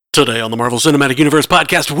Today on the Marvel Cinematic Universe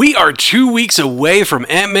podcast, we are 2 weeks away from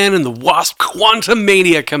Ant-Man and the Wasp: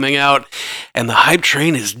 Quantumania coming out, and the hype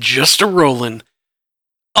train is just a-rollin'.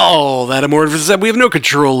 All that and more that we have no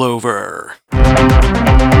control over.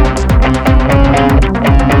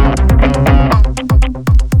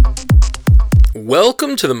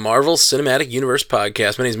 Welcome to the Marvel Cinematic Universe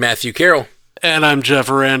podcast. My name is Matthew Carroll. And I'm Jeff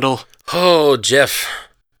Randall. Oh, Jeff.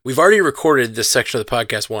 We've already recorded this section of the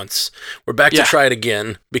podcast once. We're back to try it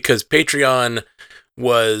again because Patreon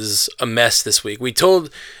was a mess this week. We told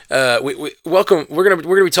welcome. We're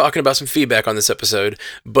gonna be talking about some feedback on this episode,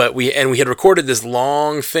 but we had recorded this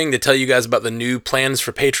long thing to tell you guys about the new plans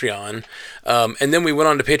for Patreon, and then we went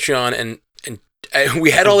on to Patreon and we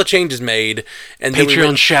had all the changes made, and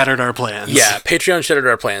Patreon shattered our plans. Yeah, Patreon shattered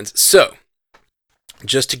our plans. So,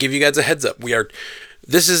 just to give you guys a heads up,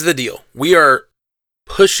 this is the deal. We are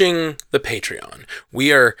pushing the Patreon.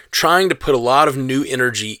 We are trying to put a lot of new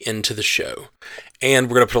energy into the show. And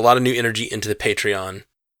we're going to put a lot of new energy into the Patreon.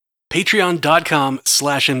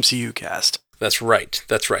 Patreon.com/MCUcast. That's right.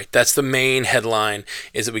 That's the main headline,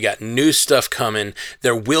 is that we got new stuff coming.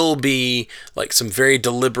 There will be some very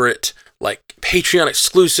deliberate Patreon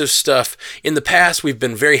exclusive stuff. In the past, we've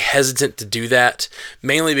been very hesitant to do that,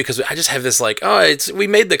 mainly because I just have this we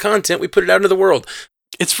made the content, we put it out into the world.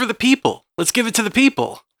 It's for the people. Let's give it to the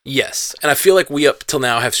people. Yes, and I feel like we up till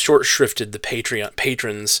now have short-shrifted the Patreon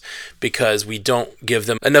patrons because we don't give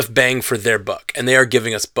them enough bang for their buck, and they are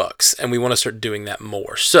giving us bucks, and we want to start doing that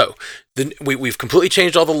more. So we've completely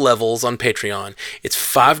changed all the levels on Patreon. It's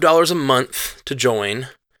 $5 a month to join.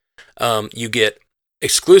 You get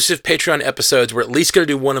exclusive Patreon episodes. We're at least going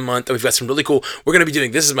to do one a month, and we've got some really cool. We're going to be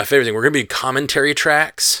doing, this is my favorite thing, we're going to be commentary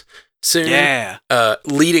tracks soon,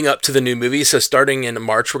 leading up to the new movie. So starting in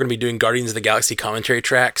March, we're going to be doing Guardians of the Galaxy commentary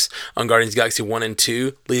tracks on Guardians of the Galaxy 1 and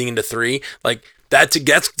 2, leading into 3. That's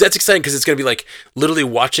exciting because it's going to be literally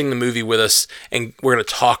watching the movie with us, and we're going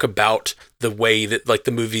to talk about the way that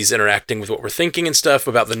the movie's interacting with what we're thinking and stuff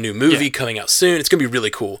about the new movie coming out soon. It's going to be really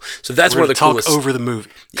cool. So that's one of the coolest. Talk over the movie.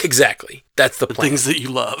 Exactly. That's the plan. Things that you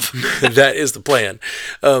love. That is the plan.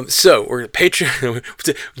 So we're Patreon.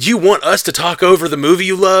 You want us to talk over the movie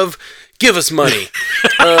you love? Give us money.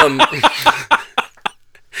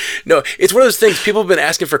 No, it's one of those things. People have been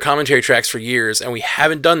asking for commentary tracks for years, and we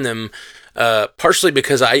haven't done them. Partially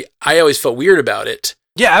because I always felt weird about it.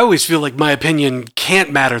 Yeah, I always feel like my opinion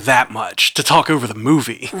can't matter that much to talk over the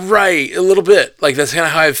movie. Right, a little bit. That's kind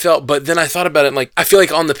of how I felt. But then I thought about it, and I feel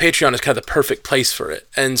like on the Patreon is kind of the perfect place for it.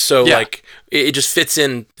 And so, it just fits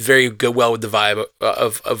in very well with the vibe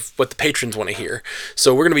of what the patrons want to hear.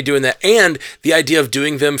 So we're going to be doing that. And the idea of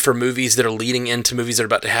doing them for movies that are leading into movies that are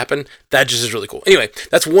about to happen, that just is really cool. Anyway,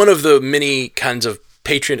 that's one of the many kinds of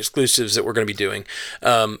Patreon exclusives that we're going to be doing.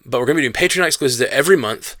 But we're going to be doing Patreon exclusives every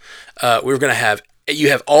month. We're going to have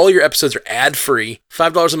all your episodes are ad-free.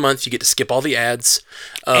 $5 a month, you get to skip all the ads.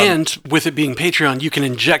 And with it being Patreon, you can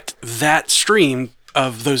inject that stream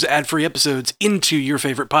of those ad-free episodes into your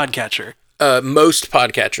favorite podcatcher. Most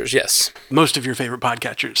podcatchers, yes. Most of your favorite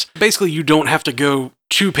podcatchers. Basically, you don't have to go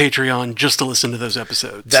to Patreon just to listen to those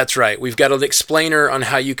episodes. That's right. We've got an explainer on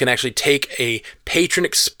how you can actually take a patron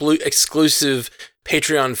exclusive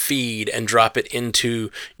Patreon feed and drop it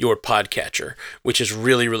into your podcatcher, which is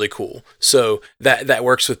really, really cool. So that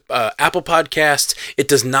works with Apple Podcasts. It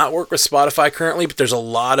does not work with Spotify currently, but there's a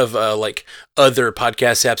lot of other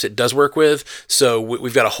podcast apps it does work with. So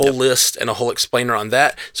we've got a whole list and a whole explainer on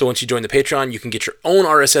that. So once you join the Patreon, you can get your own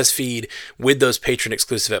RSS feed with those patron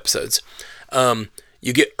exclusive episodes.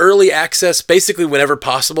 You get early access basically whenever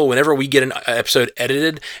possible. Whenever we get an episode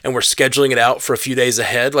edited and we're scheduling it out for a few days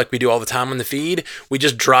ahead, like we do all the time on the feed, we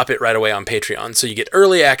just drop it right away on Patreon. So you get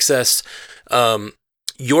early access.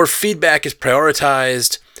 Your feedback is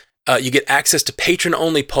prioritized. You get access to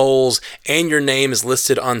patron-only polls, and your name is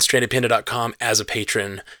listed on strandedpanda.com as a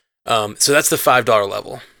patron. So that's the $5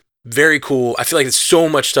 level. Very cool. I feel like it's so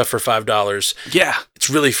much stuff for $5. Yeah. It's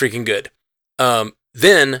really freaking good.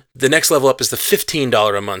 Then the next level up is the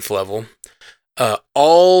 $15 a month level.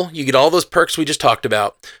 You get all those perks we just talked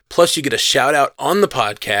about, plus you get a shout out on the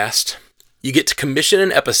podcast. You get to commission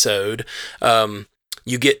an episode.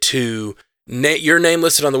 You get to your name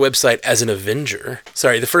listed on the website as an Avenger.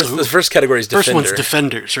 Sorry, the first category is Defender. First one's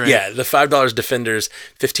Defenders, right? Yeah, the $5 is Defenders,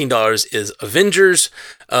 $15 is Avengers.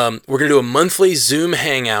 We're going to do a monthly Zoom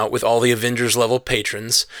hangout with all the Avengers level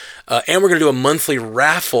patrons. And we're going to do a monthly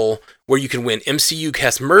raffle where you can win MCU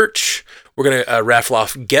Cast merch. We're going to raffle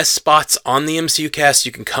off guest spots on the MCU Cast.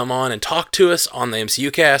 You can come on and talk to us on the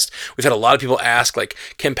MCU Cast. We've had a lot of people ask,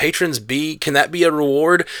 can that be a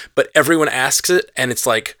reward? But everyone asks it, and it's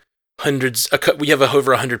we have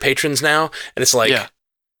over 100 patrons now, and it's like, Yeah.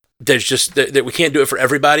 there's just that we can't do it for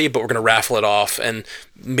everybody, but we're going to raffle it off and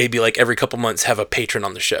maybe like every couple months have a patron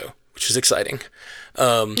on the show, which is exciting.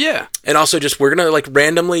 Yeah. And also just, we're going to like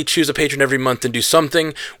randomly choose a patron every month and do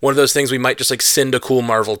something. One of those things, we might just like send a cool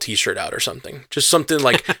Marvel t-shirt out or something. Just something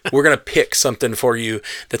like, we're going to pick something for you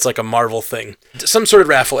that's like a Marvel thing. Some sort of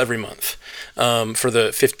raffle every month for the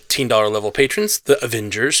 $15 level patrons, the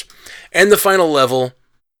Avengers. And the final level,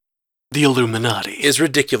 The Illuminati. is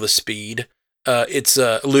Ridiculous Speed. It's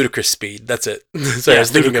Ludicrous Speed. That's it. Sorry, I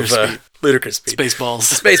was thinking of Ludicrous Speed.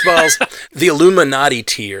 Spaceballs. Spaceballs. The Illuminati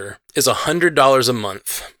tier is $100 a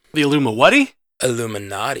month. The Illumawati?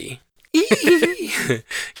 Illuminati.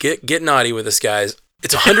 Get naughty with us, guys.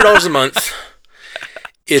 It's $100 a month.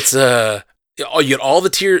 It's you get all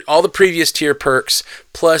the previous tier perks,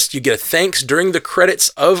 plus you get a thanks during the credits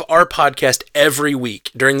of our podcast every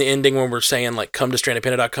week. During the ending, when we're saying like come to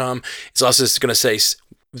strandedpanda.com, it's also going to say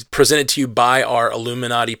presented to you by our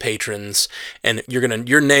Illuminati patrons, and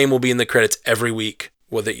your name will be in the credits every week,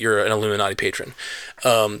 whether you're an Illuminati patron.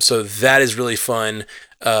 So that is really fun.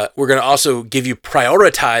 We're going to also give you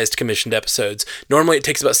prioritized commissioned episodes. Normally it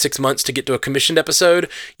takes about 6 months to get to a commissioned episode.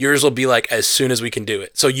 Yours will be like as soon as we can do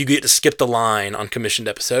it. So you get to skip the line on commissioned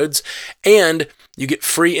episodes, and you get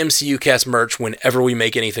free MCU Cast merch whenever we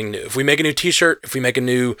make anything new. If we make a new t-shirt, if we make a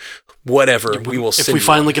new whatever, we will send If we you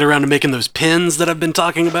finally get around to making those pins that I've been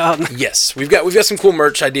talking about. Yes, we've got some cool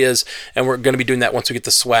merch ideas, and we're going to be doing that once we get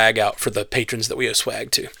the swag out for the patrons that we owe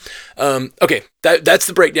swag to. Okay, that's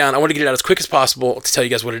the breakdown. I want to get it out as quick as possible to tell you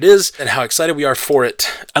guys what it is and how excited we are for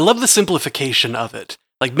it. I love the simplification of it.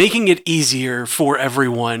 Like, making it easier for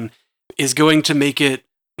everyone is going to make it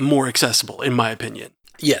more accessible, in my opinion.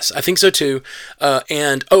 Yes, I think so too.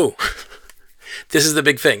 This is the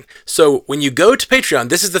big thing. So when you go to Patreon,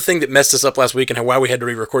 this is the thing that messed us up last week and why we had to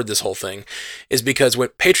re-record this whole thing, is because when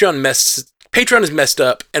Patreon is messed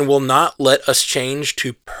up and will not let us change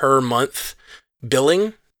to per month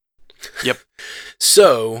billing. Yep.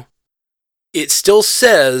 So it still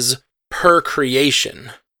says per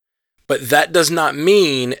creation, but that does not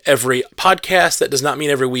mean every podcast. That does not mean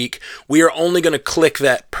every week. We are only going to click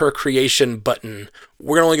that per creation button.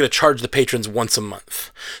 We're only going to charge the patrons once a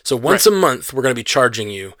month. So once a month, we're going to be charging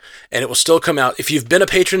you, and it will still come out. If you've been a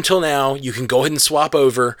patron till now, you can go ahead and swap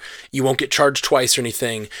over. You won't get charged twice or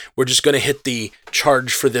anything. We're just going to hit the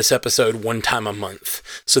charge for this episode one time a month,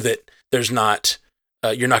 so that there's not,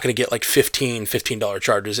 you're not going to get like $15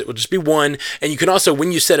 charges. It will just be one. And you can also,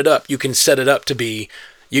 when you set it up, you can set it up to be,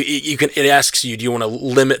 you can, it asks you, do you want to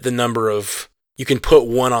limit the number of, you can put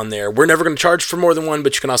one on there. We're never going to charge for more than one,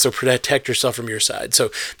 but you can also protect yourself from your side. So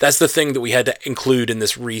that's the thing that we had to include in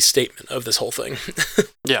this restatement of this whole thing.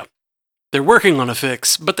 Yeah. They're working on a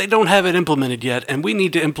fix, but they don't have it implemented yet, and we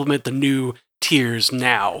need to implement the new tiers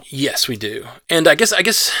now. Yes, we do. And I guess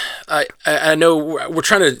I know we're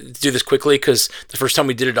trying to do this quickly, because the first time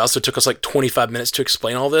we did it also took us like 25 minutes to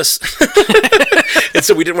explain all this. And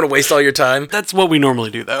so we didn't want to waste all your time. That's what we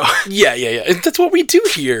normally do, though. Yeah. And that's what we do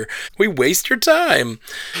here. We waste your time.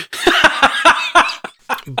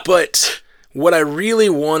 But what I really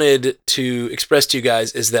wanted to express to you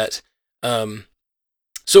guys is that,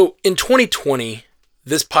 so in 2020,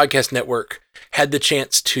 this podcast network had the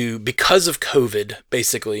chance to, because of COVID,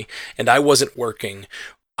 basically, and I wasn't working,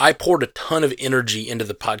 I poured a ton of energy into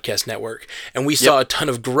the podcast network, and we saw a ton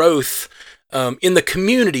of growth in the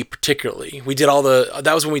community, particularly. We did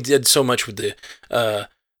that was when we did so much with the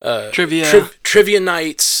trivia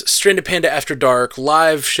nights, Stranded Panda After Dark,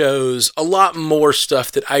 live shows, a lot more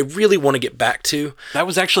stuff that I really want to get back to. That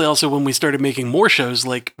was actually also when we started making more shows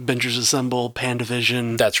like Bingers Assemble,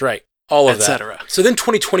 Pandavision. That's right. All of that. Etc. So then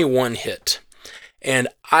 2021 hit, and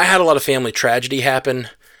I had a lot of family tragedy happen.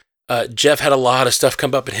 Jeff had a lot of stuff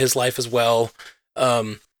come up in his life as well.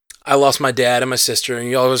 I lost my dad and my sister, and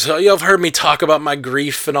y'all have heard me talk about my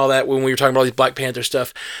grief and all that when we were talking about all these Black Panther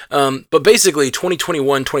stuff. But basically,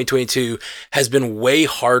 2021, 2022 has been way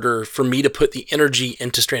harder for me to put the energy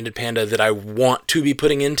into Stranded Panda that I want to be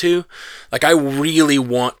putting into. Like, I really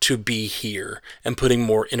want to be here and putting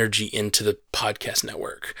more energy into the podcast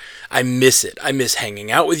network. I miss it. I miss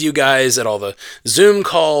hanging out with you guys at all the Zoom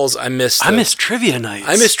calls. I miss trivia nights.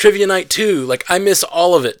 I miss trivia night too. Like, I miss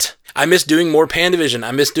all of it. I miss doing more Pandavision.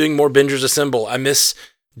 I miss doing more Bingers Assemble. I miss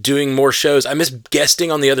doing more shows. I miss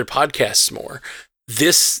guesting on the other podcasts more.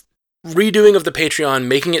 This redoing of the Patreon,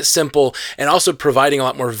 making it simple, and also providing a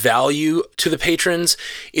lot more value to the patrons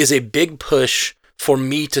is a big push for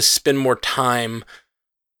me to spend more time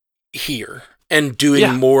here and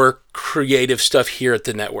doing more creative stuff here at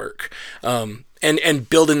the network. And and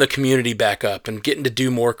building the community back up and getting to do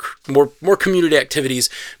more community activities,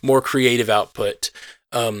 more creative output.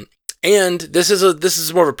 And this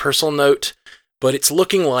is more of a personal note, but it's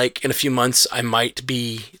looking like in a few months I might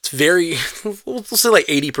be. It's very we'll say like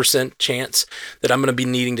 80% chance that I'm going to be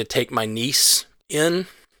needing to take my niece in.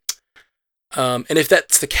 And if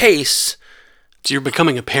that's the case, so you're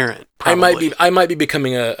becoming a parent. Probably. I might be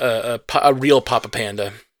becoming a real Papa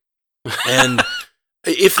Panda, and.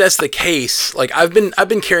 If that's the case, like I've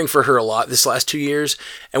been caring for her a lot this last 2 years,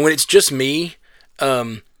 and when it's just me,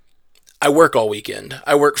 I work all weekend.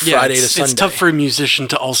 I work Friday to Sunday. It's tough for a musician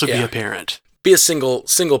to also be a parent. Be a single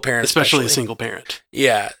parent, especially a single parent.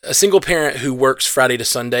 Yeah, a single parent who works Friday to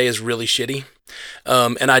Sunday is really shitty.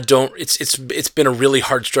 And I don't. It's been a really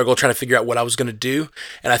hard struggle trying to figure out what I was going to do.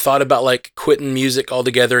 And I thought about like quitting music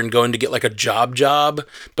altogether and going to get like a job,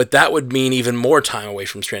 but that would mean even more time away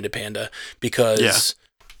from Stranded Panda because,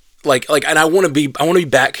 like, and I want to be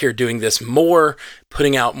back here doing this more,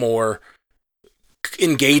 putting out more,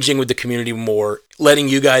 engaging with the community more, letting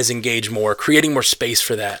you guys engage more, creating more space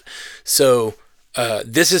for that. So.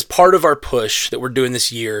 This is part of our push that we're doing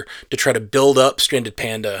this year to try to build up Stranded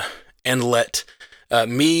Panda and let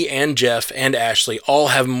me and Jeff and Ashley all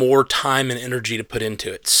have more time and energy to put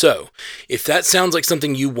into it. So if that sounds like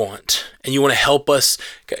something you want and you want to help us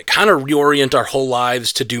kind of reorient our whole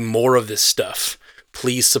lives to do more of this stuff,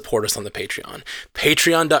 please support us on the Patreon.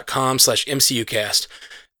 Patreon.com/MCUcast.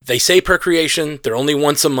 They say per creation. They're only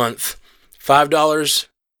once a month. $5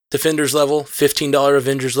 Defenders level, $15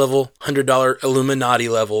 Avengers level, $100 Illuminati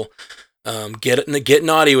level. Get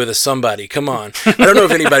naughty with us, somebody. Come on. I don't know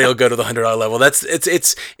if anybody will go to the $100 level.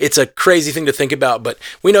 It's a crazy thing to think about, but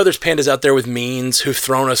we know there's pandas out there with means who've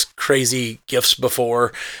thrown us crazy gifts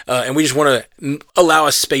before, and we just want to allow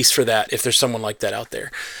a space for that if there's someone like that out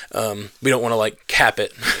there. We don't want to like cap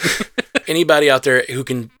it. Anybody out there who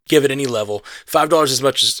can give it any level, $5 as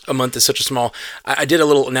much as a month is such a small. I did a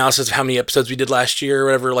little analysis of how many episodes we did last year or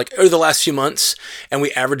whatever, like over the last few months, and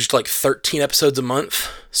we averaged like 13 episodes a month.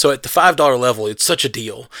 So at the $5 level, it's such a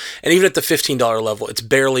deal. And even at the $15 level, it's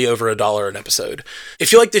barely over $1 an episode.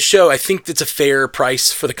 If you like this show, I think it's a fair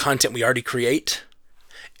price for the content we already create.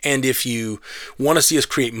 And if you want to see us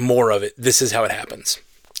create more of it, this is how it happens.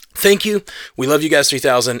 Thank you. We love you guys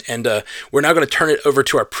 3000. And we're now going to turn it over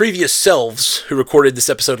to our previous selves who recorded this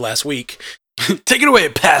episode last week. Take it away,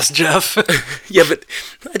 past Jeff. Yeah, but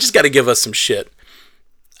I just got to give us some shit.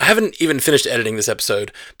 I haven't even finished editing this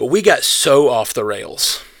episode, but we got so off the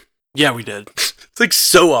rails. Yeah, we did. It's like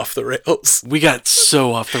so off the rails. We got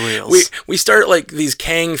so off the rails. We start like these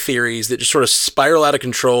Kang theories that just sort of spiral out of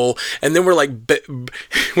control, and then we're like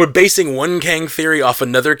we're basing one Kang theory off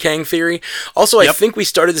another Kang theory. Also, I think we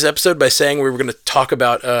started this episode by saying we were going to talk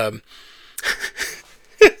about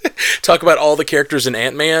talk about all the characters in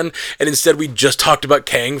Ant-Man, and instead we just talked about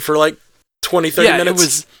Kang for like 20-30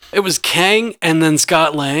 minutes. It was Kang and then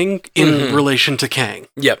Scott Lang in relation to Kang.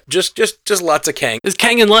 Yep, just lots of Kang. It's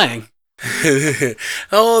Kang and Lang.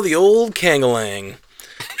 Oh, the old Kang-a-Lang.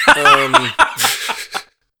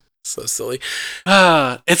 So silly.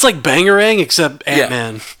 It's like Bangarang except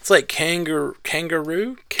Ant-Man. Yeah. It's like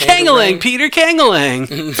kangaroo? Kang-a-Lang, Peter Kang-a-Lang.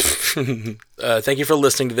 Thank you for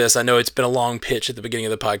listening to this. I know it's been a long pitch at the beginning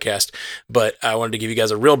of the podcast, but I wanted to give you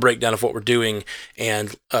guys a real breakdown of what we're doing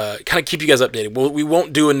and kind of keep you guys updated. We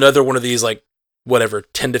won't do another one of these, like,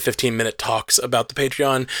 10 to 15 minute talks about the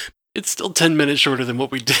Patreon. It's still 10 minutes shorter than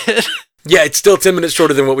what we did. Yeah, it's still 10 minutes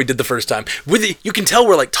shorter than what we did the first time. You can tell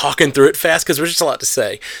we're like talking through it fast because there's just a lot to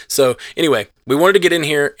say. So anyway, we wanted to get in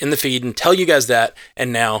here in the feed and tell you guys that.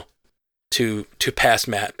 And now to past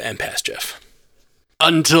Matt and past Jeff.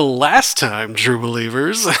 Until last time, true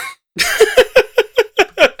believers.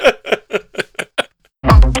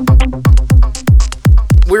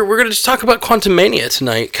 We're going to just talk about Quantumania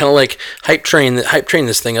tonight, kind of like hype train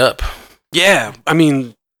this thing up. Yeah, I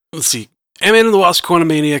mean, let's see. Ant-Man and the Wasp: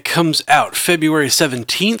 Quantumania comes out February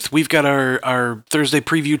 17th. We've got our Thursday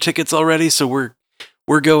preview tickets already, so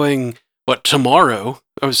we're going, tomorrow?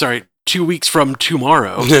 Oh, sorry, 2 weeks from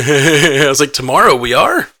tomorrow. I was like, tomorrow we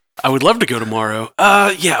are? I would love to go tomorrow.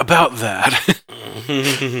 Yeah, about that.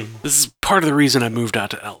 This is part of the reason I moved out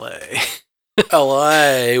to LA.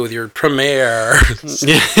 LA with your premiere.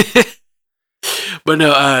 But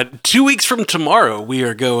no, 2 weeks from tomorrow, we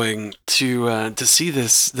are going to see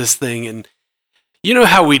this thing, and you know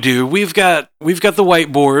how we do. We've got the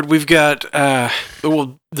whiteboard. We've got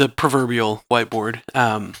the proverbial whiteboard.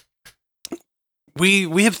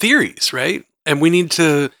 We have theories, right? And we need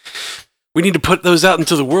to put those out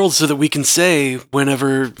into the world so that we can say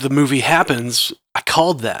whenever the movie happens, I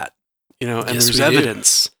called that, and there's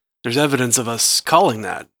evidence there's evidence of us calling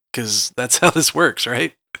that, because that's how this works,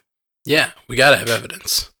 right? Yeah, we gotta have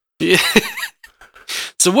evidence. Yeah.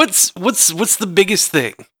 So what's the biggest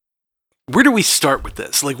thing? Where do we start with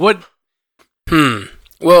this? Like, what?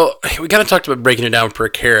 Well, we kind of talked about breaking it down per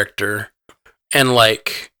character, and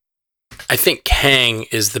like, I think Kang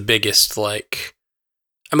is the biggest. Like,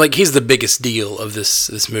 he's the biggest deal of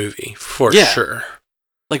this movie for sure.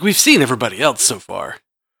 Like, we've seen everybody else so far.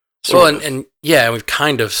 And we've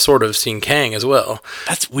kind of sort of seen Kang as well.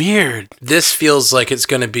 That's weird. This feels like it's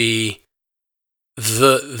going to be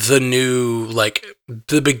the new, like,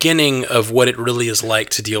 the beginning of what it really is like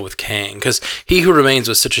to deal with Kang, because He Who Remains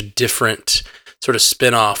was such a different sort of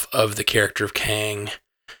spin-off of the character of Kang.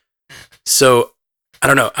 So I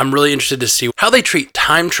don't know. I'm really interested to see how they treat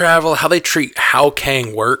time travel, how they treat how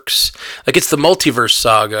Kang works. Like, it's the multiverse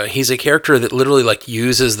saga. He's a character that literally, like,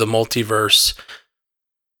 uses the multiverse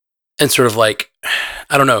and sort of, like,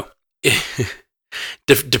 I don't know.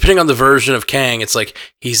 Depending on the version of Kang, it's like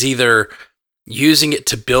he's either using it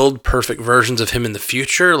to build perfect versions of him in the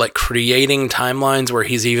future, like creating timelines where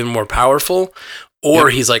he's even more powerful, or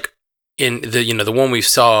he's like, in the one we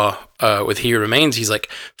saw with He Who Remains, he's like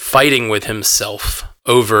fighting with himself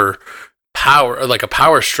over power, or like a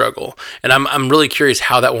power struggle. And I'm really curious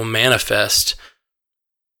how that will manifest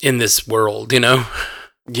in this world,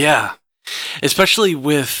 Yeah. Especially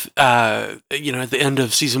with, at the end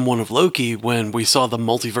of season 1 of Loki, when we saw the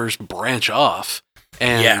multiverse branch off.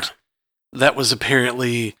 And that was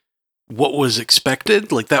apparently what was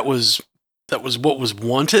expected. Like, that was what was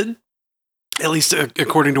wanted. At least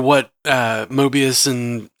according to what Mobius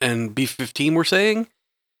and B-15 were saying.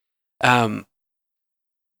 That,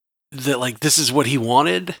 like, this is what he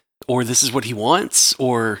wanted, or this is what he wants,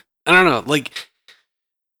 or I don't know. Like,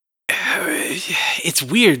 it's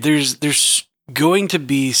weird. There's going to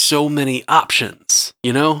be so many options,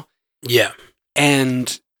 Yeah.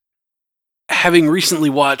 And having recently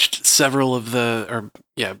watched several of a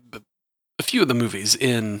few of the movies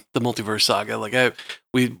in the multiverse saga, like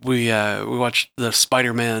we watched the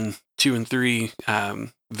Spider-Man 2 and 3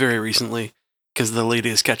 very recently because the lady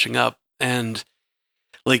is catching up, and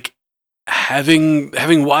like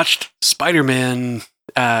having watched Spider-Man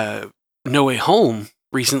No Way Home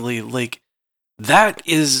recently, like, that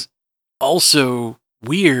is also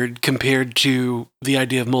weird compared to the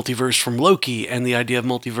idea of multiverse from Loki and the idea of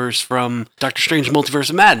multiverse from Doctor Strange Multiverse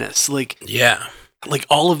of Madness. Like, like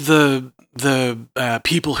all of the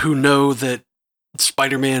people who know that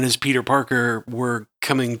Spider-Man is Peter Parker were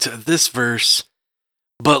coming to this verse,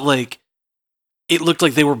 but like it looked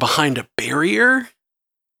like they were behind a barrier,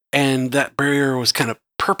 and that barrier was kind of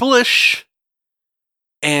purplish,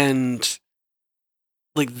 and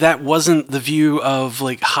like that wasn't the view of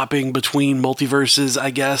like hopping between multiverses, I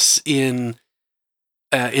guess, in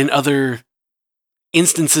other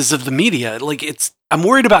instances of the media. Like, I'm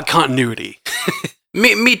worried about continuity.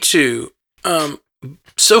 Me too.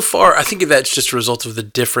 So far, I think that's just a result of the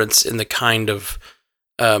difference in the kind of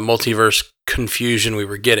multiverse confusion we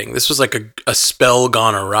were getting. This was like a spell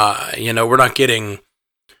gone awry. We're not getting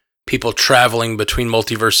people traveling between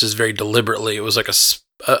multiverses very deliberately. It was like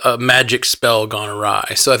a magic spell gone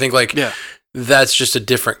awry. So I think that's just a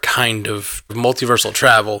different kind of multiversal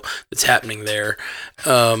travel that's happening there.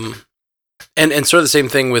 And sort of the same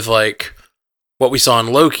thing with like what we saw in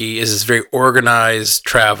Loki is this very organized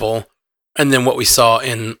travel. And then what we saw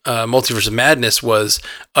in Multiverse of Madness was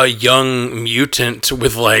a young mutant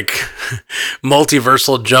with like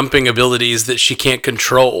multiversal jumping abilities that she can't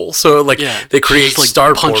control. So like they create like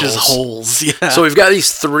star punches portals. Holes. Yeah. So we've got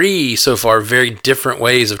these 3 so far very different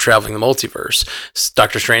ways of traveling the multiverse.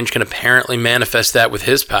 Doctor Strange can apparently manifest that with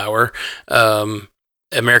his power.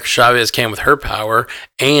 America Chavez can with her power,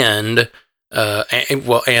 and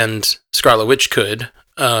Scarlet Witch could.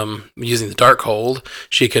 Using the Darkhold,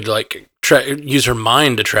 she could like use her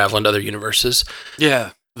mind to travel into other universes.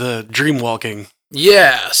 Yeah, the dream walking.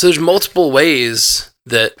 Yeah, so there's multiple ways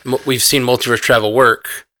that we've seen multiverse travel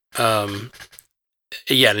work. And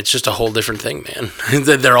it's just a whole different thing, man.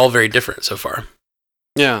 They're all very different so far.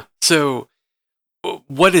 Yeah. So,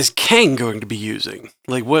 what is Kang going to be using?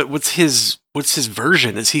 Like, what's his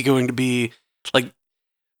version? Is he going to be like?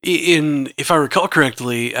 If I recall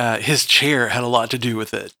correctly, his chair had a lot to do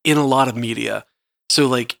with it in a lot of media. So,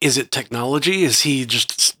 like, is it technology? Does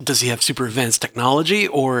he have super advanced technology,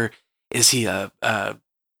 or is he an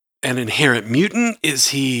inherent mutant? Is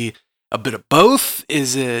he a bit of both?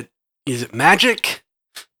 Is it magic?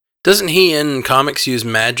 Doesn't he in comics use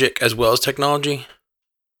magic as well as technology?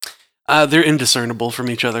 They're indiscernible from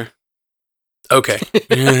each other. Okay.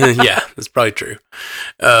 Yeah, that's probably true.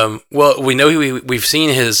 Well, we know we've seen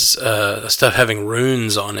his stuff having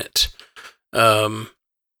runes on it,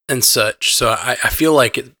 and such. So I feel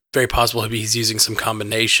like it's very possible he's using some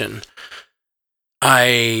combination.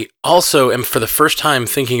 I also am for the first time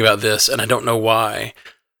thinking about this, and I don't know why.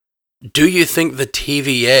 Do you think the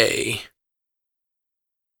TVA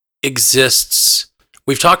exists?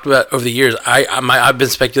 We've talked about over the years. I've been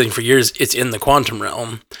speculating for years. It's in the quantum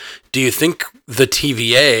realm. Do you think the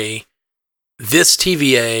TVA, this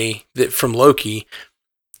TVA that from Loki,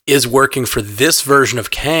 is working for this version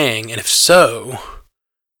of Kang? And if so,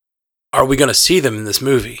 are we going to see them in this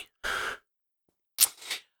movie?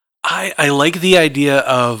 I like the idea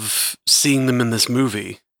of seeing them in this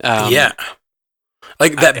movie. Yeah.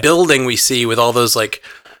 Like that building we see with all those like,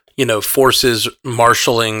 you know, forces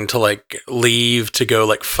marshaling to like leave to go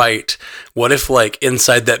like fight. What if like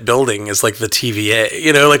inside that building is like the TVA?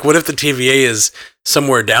 You know, like what if the TVA is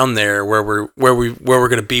somewhere down there where we're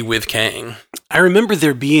going to be with Kang? I remember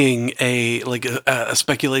there being a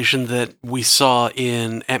speculation that we saw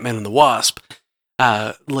in Ant-Man and the Wasp,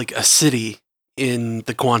 like a city in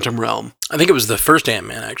the quantum realm. I think it was the first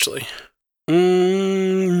Ant-Man actually.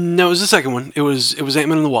 No, it was the second one. It was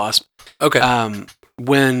Ant-Man and the Wasp. Okay.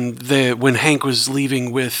 When Hank was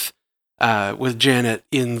leaving with Janet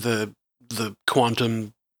in the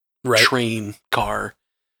quantum train car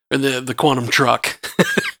or the quantum truck.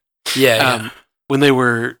 Yeah. When they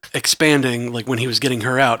were expanding, like when he was getting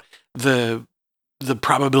her out, the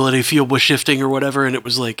probability field was shifting or whatever, and it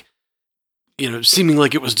was like, you know, seeming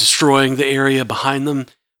like it was destroying the area behind them.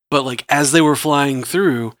 But like as they were flying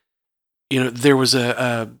through, you know, there was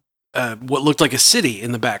a what looked like a city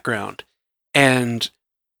in the background, and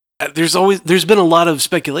there's been a lot of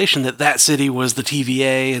speculation that city was the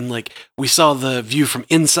TVA, and like we saw the view from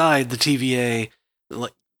inside the TVA,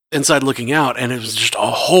 like inside looking out, and it was just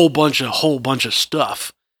a whole bunch of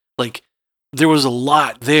stuff. Like there was a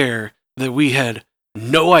lot there that we had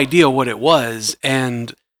no idea what it was,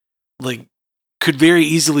 and like could very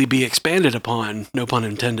easily be expanded upon, no pun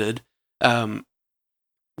intended.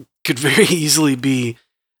 Could very easily be,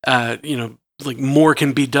 you know, like more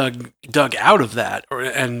can be dug out of that,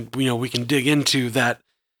 and you know we can dig into that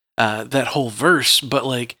whole verse. But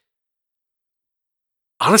like,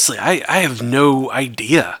 honestly, I have no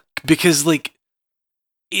idea, because like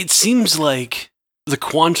it seems like the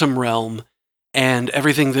quantum realm and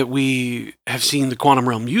everything that we have seen the quantum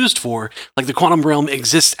realm used for, like the quantum realm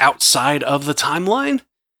exists outside of the timeline.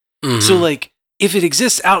 Mm-hmm. So like if it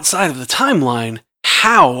exists outside of the timeline,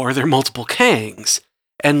 how are there multiple Kangs?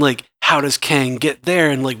 And like how does Kang get there?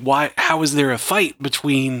 And like how is there a fight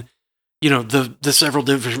between, you know, the several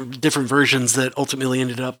different versions that ultimately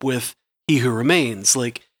ended up with He Who Remains?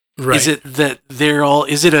 Like, is it that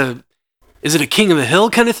is it a King of the Hill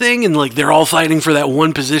kind of thing? And like they're all fighting for that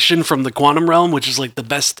one position from the quantum realm, which is like the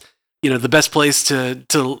best place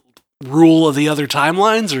to rule of the other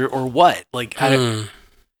timelines, or what? Like I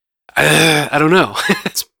don't know.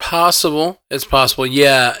 It's possible.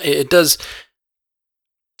 Yeah, it does.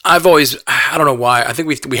 I don't know why. I think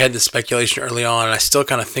we had this speculation early on, and I still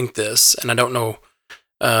kind of think this, and I don't know.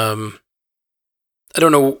 I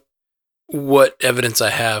don't know what evidence I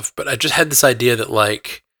have, but I just had this idea that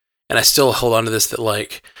like, and I still hold on to this, that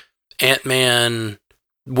like Ant-Man,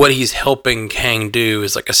 what he's helping Kang do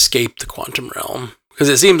is like escape the quantum realm, because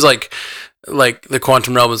it seems like the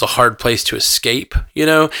quantum realm is a hard place to escape, you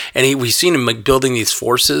know. And we've seen him like building these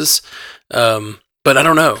forces, but I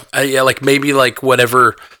don't know. Like maybe like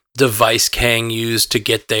whatever device Kang used to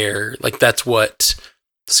get there, like that's what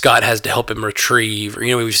Scott has to help him retrieve. Or,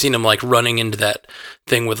 you know, we've seen him like running into that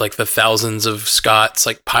thing with like the thousands of Scotts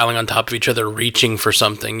like piling on top of each other, reaching for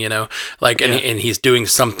something, you know, like, and he's doing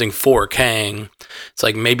something for Kang. It's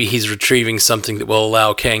like maybe he's retrieving something that will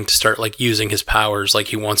allow Kang to start like using his powers like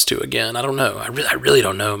he wants to again. I don't know. I really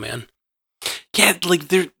don't know, man. Yeah, like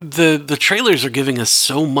the trailers are giving us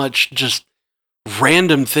so much just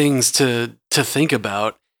random things to think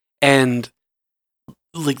about, and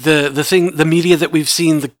like the media that we've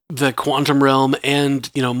seen the quantum realm and,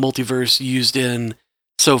 you know, multiverse used in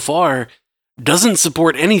so far doesn't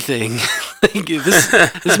support anything. Like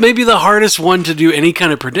this may be the hardest one to do any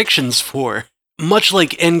kind of predictions for. Much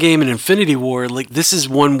like Endgame and Infinity War, like this is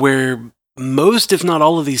one where most, if not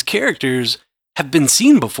all, of these characters have been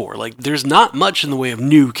seen before. Like there's not much in the way of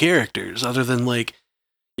new characters other than like,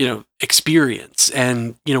 you know, experience.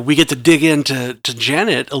 And, you know, we get to dig into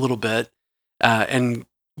Janet a little bit, and,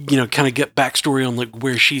 you know, kind of get backstory on like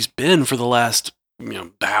where she's been for the last, you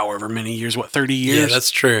know, however many years, 30 years? Yeah,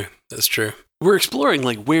 that's true. we're exploring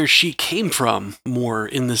like where she came from more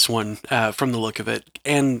in this one, from the look of it,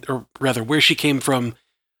 or rather where she came from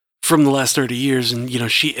the last 30 years,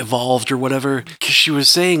 and she evolved or whatever, because she was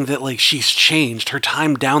saying that like she's changed. Her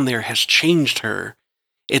time down there has changed her.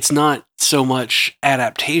 It's not so much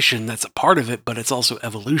adaptation that's a part of it, but it's also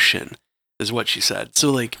evolution, is what she said.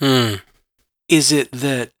 So like, is it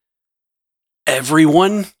that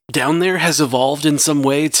everyone down there has evolved in some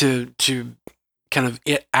way to kind of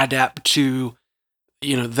adapt to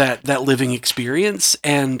that living experience?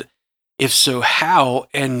 And if so, how,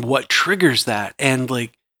 and what triggers that? And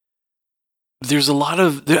like, there's a lot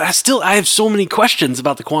of I have so many questions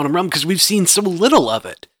about the quantum realm because we've seen so little of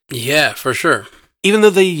it. Yeah, for sure. Even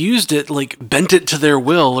though they used it, like bent it to their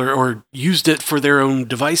will, or used it for their own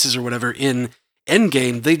devices or whatever in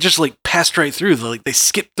Endgame, they just like passed right through. Like they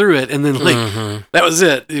skipped through it, and then like that was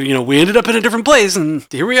it. We ended up in a different place, and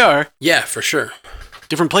here we are. Yeah, for sure.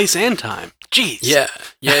 Different place and time. Jeez. Yeah.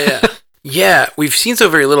 Yeah, we've seen so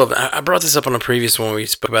very little of it. I brought this up on a previous one when we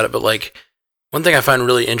spoke about it, but like one thing I find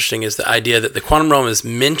really interesting is the idea that the quantum realm is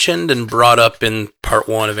mentioned and brought up in part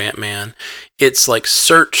 1 of Ant-Man. It's like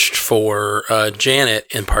searched for Janet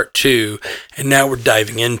in part 2, and now we're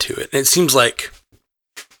diving into it. And it seems like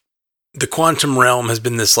the quantum realm has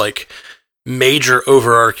been this like major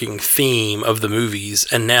overarching theme of the movies,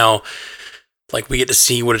 and now like we get to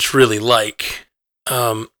see what it's really like.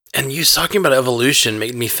 And you talking about evolution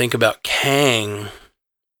made me think about Kang.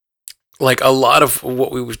 Like a lot of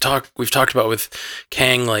what we've talked about with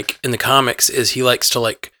Kang, like in the comics, is he likes to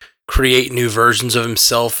like create new versions of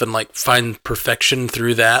himself and like find perfection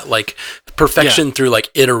through that, like perfection through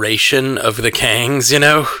like iteration of the Kangs,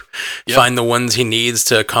 find the ones he needs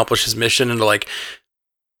to accomplish his mission and to like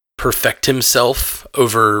perfect himself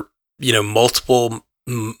over, multiple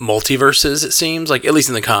multiverses. It seems like, at least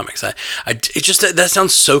in the comics, it just, that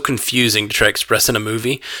sounds so confusing to try to express in a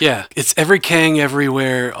movie. Yeah. It's every Kang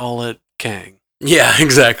everywhere, all at Kang. Yeah,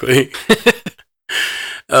 exactly.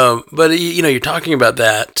 But you're talking about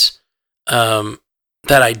that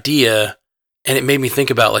idea, and it made me think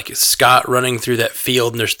about like Scott running through that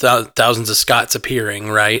field, and there's thousands of Scotts appearing,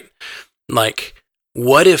 right? Like,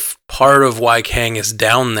 what if part of why Kang is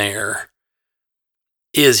down there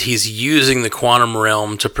is he's using the quantum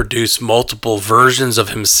realm to produce multiple versions of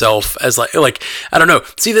himself as like I don't know.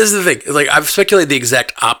 See, this is the thing. Like, I've speculated the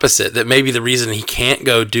exact opposite, that maybe the reason he can't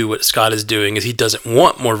go do what Scott is doing is he doesn't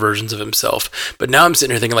want more versions of himself. But now I'm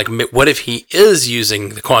sitting here thinking, like, what if he is using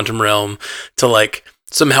the quantum realm to like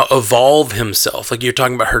somehow evolve himself? Like you're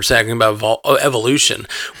talking about her talking about evolution.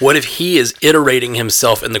 What if he is iterating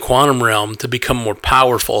himself in the quantum realm to become more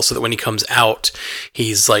powerful, so that when he comes out,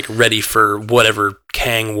 he's like ready for whatever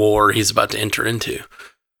Kang war he's about to enter into?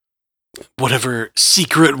 Whatever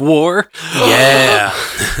secret war. Yeah.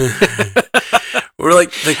 We're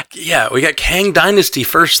like, we got Kang Dynasty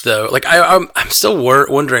first, though. Like, I'm still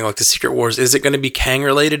wondering, like, the Secret Wars, is it going to be Kang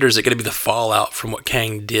related, or is it going to be the fallout from what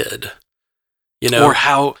Kang did? Or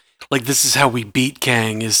how, like, this is how we beat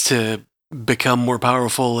Kang, is to become more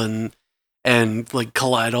powerful and like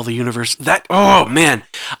collide all the universe. That, oh man,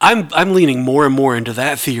 I'm leaning more and more into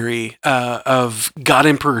that theory of God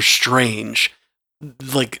Emperor Strange.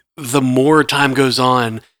 Like, the more time goes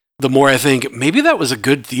on, the more I think maybe that was a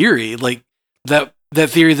good theory. Like that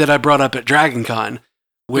theory that I brought up at DragonCon,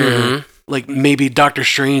 where like maybe Doctor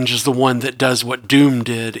Strange is the one that does what Doom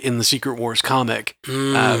did in the Secret Wars comic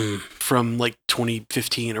from like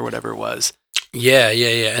 2015 or whatever it was. Yeah.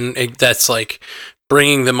 And that's like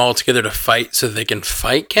bringing them all together to fight so they can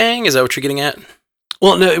fight Kang? Is that what you're getting at?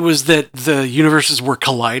 Well, no, it was that the universes were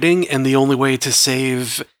colliding, and the only way to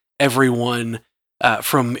save everyone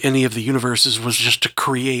from any of the universes was just to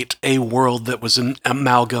create a world that was an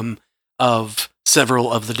amalgam of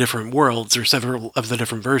several of the different worlds or several of the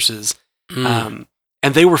different verses. And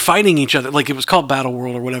they were fighting each other. Like, it was called Battle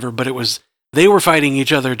World or whatever, but they were fighting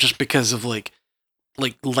each other just because of like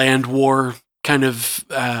land war kind of,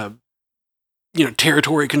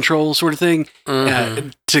 territory control sort of thing,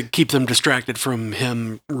 to keep them distracted from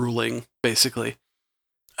him ruling, basically.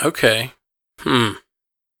 Okay.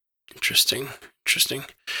 Interesting.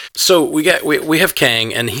 So we have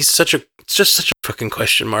Kang, and he's such a fucking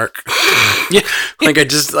question mark. Yeah. Like,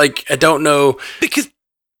 I don't know, because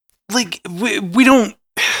like we don't.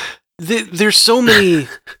 There's so many.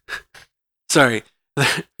 Sorry.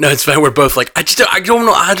 No, it's fine. We're both like, I don't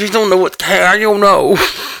know. I just don't know what Kang. I don't know.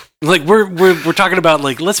 Like, we're talking about,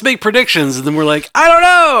 like, let's make predictions, and then we're like, I don't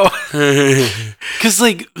know, because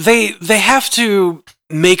like they have to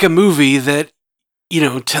make a movie that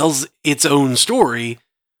tells its own story,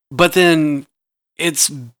 but then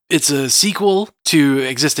it's a sequel to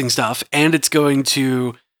existing stuff, and it's going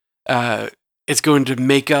to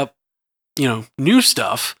make up, new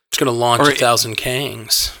stuff. It's going to launch 1,000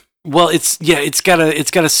 Kangs. Well, it's got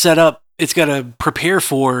to set up, it's got to prepare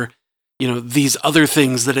for, these other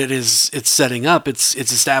things that it's setting up. It's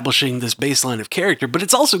establishing this baseline of character, but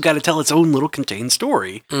it's also got to tell its own little contained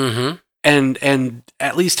story. Mm-hmm. And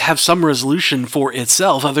at least have some resolution for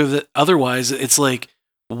itself. Otherwise, it's like,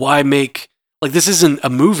 why make, like, this isn't a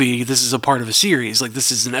movie, this is a part of a series. Like,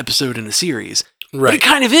 this is an episode in a series. Right. But it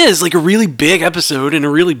kind of is, like, a really big episode in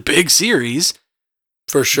a really big series.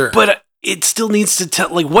 For sure. But it still needs to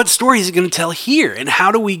tell, like, what story is it going to tell here? And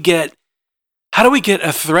how do we get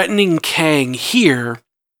a threatening Kang here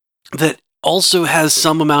that also has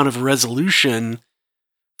some amount of resolution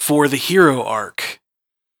for the hero arc?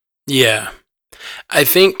 Yeah. I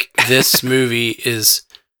think this movie is,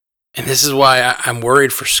 and this is why I'm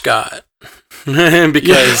worried for Scott.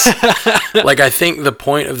 Because, like, I think the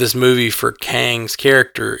point of this movie for Kang's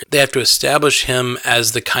character, they have to establish him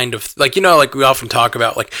as the kind of, like, like we often talk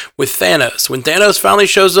about, like, with Thanos. When Thanos finally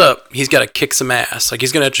shows up, he's got to kick some ass. Like,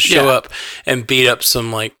 he's going to have to show up and beat up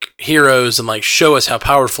some, like, heroes and, like, show us how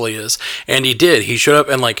powerful he is. And he did. He showed up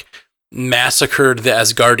and, like, massacred the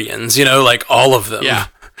Asgardians, like, all of them. Yeah.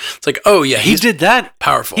 It's like, oh, yeah, he did that.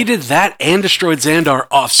 Powerful. He did that and destroyed Xandar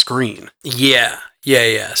off screen. Yeah.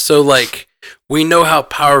 So, like, we know how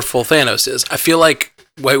powerful Thanos is. I feel like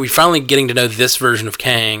we're finally getting to know this version of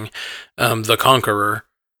Kang, the Conqueror.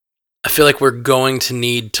 I feel like we're going to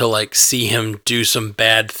need to, like, see him do some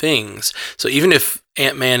bad things. So even if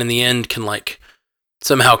Ant-Man in the end can, like,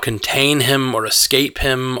 somehow contain him or escape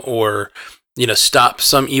him or, stop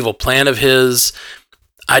some evil plan of his,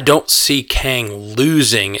 I don't see Kang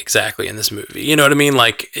losing exactly in this movie. You know what I mean?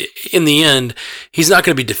 Like, in the end, he's not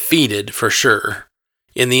going to be defeated for sure.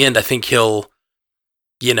 In the end, I think he'll,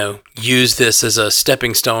 use this as a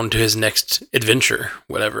stepping stone to his next adventure,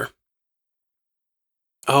 whatever.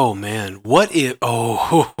 Oh, man. What if...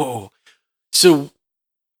 So,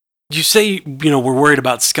 you say, we're worried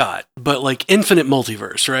about Scott, but, like, infinite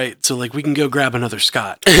multiverse, right? So, like, we can go grab another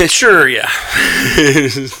Scott. Sure, yeah.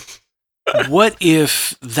 What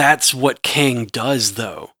if that's what Kang does,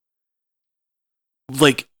 though?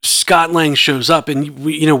 Like, Scott Lang shows up, and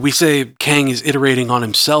we say Kang is iterating on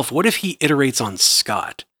himself. What if he iterates on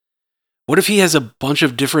Scott? What if he has a bunch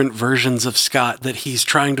of different versions of Scott that he's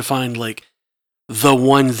trying to find, like, the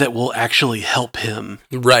one that will actually help him,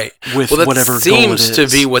 right? With whatever goal it is. Seems to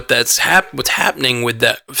be what's happening with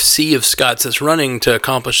that sea of Scotts that's running to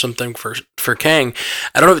accomplish something for Kang.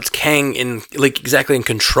 I don't know if it's Kang exactly in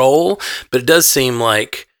control, but it does seem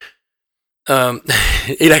like.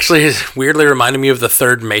 It actually weirdly reminded me of the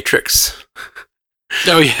third Matrix.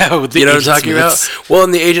 Oh yeah, with the you know what I'm talking about? Well,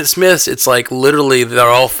 in the Agent Smiths, it's like literally they're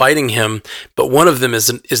all fighting him, but one of them is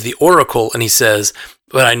the Oracle, and he says,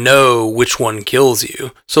 "But I know which one kills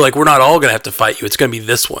you. So like we're not all gonna have to fight you. It's gonna be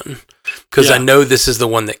this one because I know this is the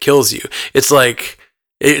one that kills you." It's like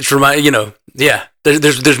yeah.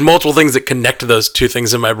 There's multiple things that connect to those two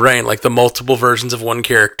things in my brain, like the multiple versions of one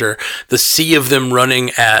character, the sea of them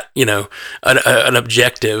running at an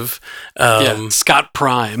objective. Scott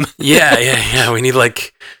Prime. yeah. We need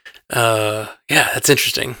that's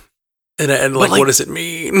interesting. And like, what does it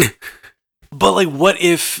mean? But like, what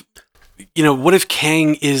if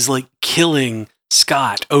Kang is like killing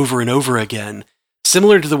Scott over and over again,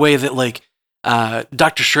 similar to the way that like.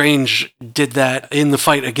 Doctor Strange did that in the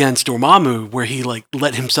fight against Dormammu, where he like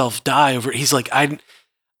let himself die over. He's like, I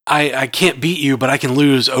can't beat you, but I can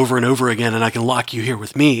lose over and over again, and I can lock you here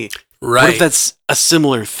with me. Right. What if that's a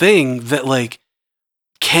similar thing that like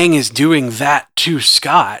Kang is doing that to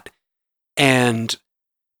Scott, and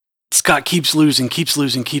Scott keeps losing,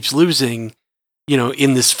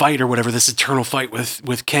 in this fight or whatever, this eternal fight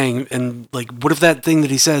with Kang, and like, what if that thing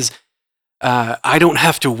that he says? I don't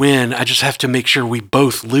have to win. I just have to make sure we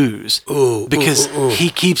both lose. Because he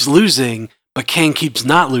keeps losing, but Kang keeps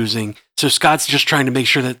not losing. So Scott's just trying to make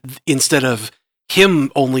sure that instead of him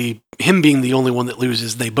being the only one that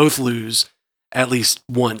loses, they both lose at least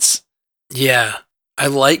once. Yeah, I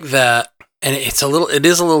like that. And it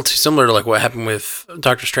is a little too similar to like what happened with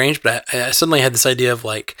Doctor Strange, but I suddenly had this idea of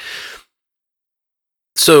like,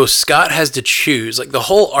 so Scott has to choose, like the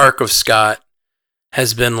whole arc of Scott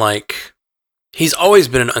has been like, he's always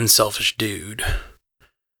been an unselfish dude.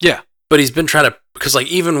 Yeah. But he's been trying to, because like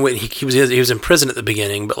even when he was in prison at the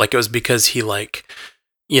beginning, but like it was because he like,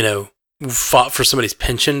 fought for somebody's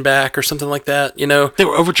pension back or something like that, They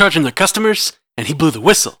were overcharging their customers and he blew the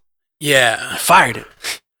whistle. Yeah. He fired it.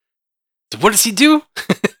 So what does he do?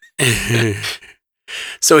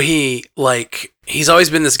 So he like he's always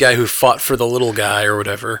been this guy who fought for the little guy or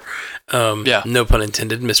whatever. Yeah. No pun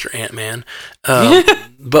intended, Mr. Ant-Man.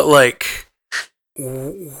 But like,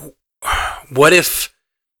 what if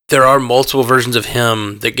there are multiple versions of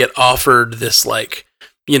him that get offered this like,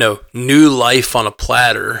 new life on a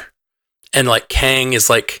platter, and like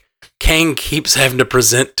Kang keeps having to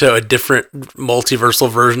present to a different multiversal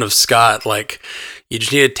version of Scott. Like, you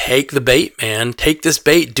just need to take the bait, man. Take this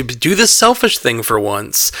bait. Do the selfish thing for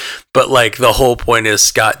once. But like, the whole point is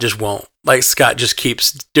Scott just won't. Like, Scott just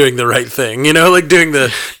keeps doing the right thing, like doing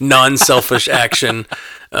the non-selfish action.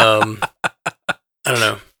 I don't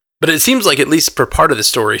know. But it seems like, at least for part of the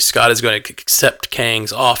story, Scott is going to accept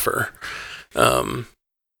Kang's offer.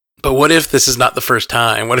 But what if this is not the first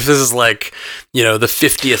time? What if this is like, the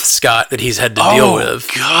 50th Scott that he's had to deal with?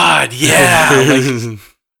 Oh, God, yeah.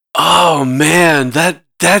 Oh, man.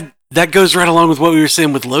 That goes right along with what we were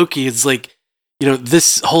saying with Loki. It's like,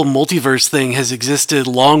 this whole multiverse thing has existed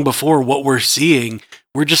long before what we're seeing.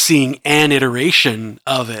 We're just seeing an iteration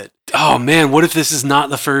of it. Oh, man, what if this is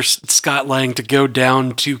not the first Scott Lang to go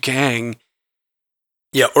down to Kang?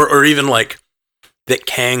 Yeah, or even like, that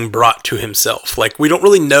Kang brought to himself. Like, we don't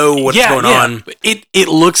really know what's going on. It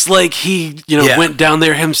looks like he, went down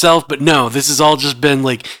there himself, but no, this has all just been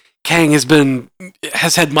like, Kang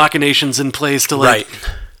has had machinations in place to like,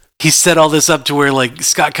 he set all this up to where like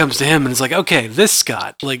Scott comes to him and is like, okay, this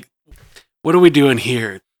Scott, like, what are we doing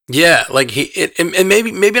here? Yeah, like and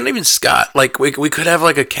maybe not even Scott. Like, we could have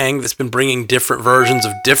like a Kang that's been bringing different versions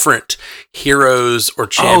of different heroes or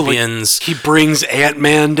champions. Like he brings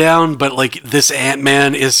Ant-Man down, but like this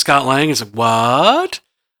Ant-Man is Scott Lang. It's like, what?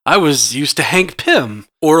 I was used to Hank Pym.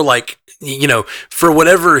 Or like, for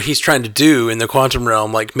whatever he's trying to do in the quantum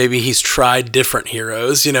realm, like maybe he's tried different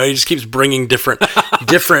heroes. He just keeps bringing different,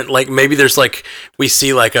 like maybe there's like, we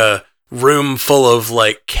see like a room full of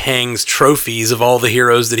like Kang's trophies of all the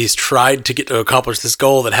heroes that he's tried to get to accomplish this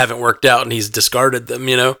goal that haven't worked out, and he's discarded them,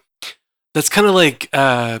 That's kind of like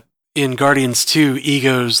in Guardians 2,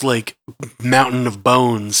 Ego's like mountain of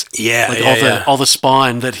bones. Yeah, like all the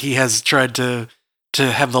spawn that he has tried to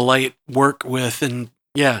have the light work with, and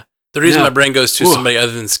yeah. The reason my brain goes to somebody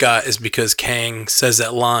other than Scott is because Kang says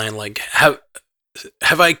that line like,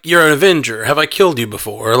 you're an Avenger. Have I killed you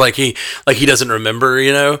before? Like he doesn't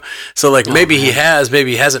remember, So like maybe he has,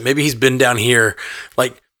 maybe he hasn't. Maybe he's been down here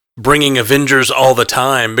like bringing Avengers all the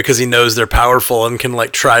time because he knows they're powerful and can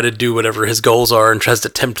like try to do whatever his goals are and tries to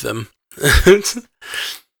tempt them.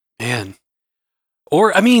 Man.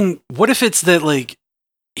 Or I mean, what if it's that like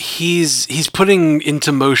he's putting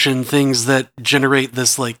into motion things that generate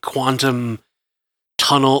this like quantum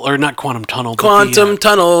tunnel, or not quantum tunnel, but quantum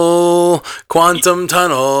tunnel.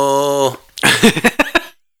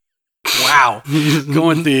 Wow.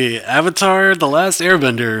 Going the Avatar, The Last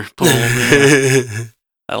Airbender pull.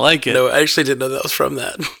 I like it. No, I actually didn't know that was from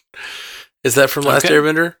that. Is that from Last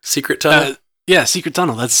Airbender? Secret Tunnel? Yeah, Secret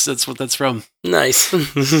Tunnel. That's what that's from. Nice.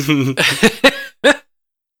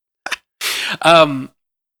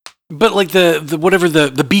 But like the whatever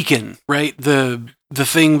the beacon, right? The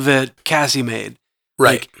thing that Cassie made.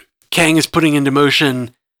 Right. Like, Kang is putting into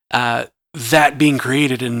motion that being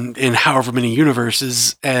created in however many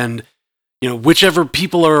universes, and whichever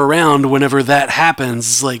people are around whenever that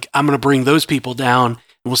happens, like, I'm going to bring those people down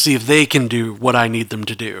and we'll see if they can do what I need them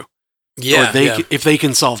to do. Yeah. Or if they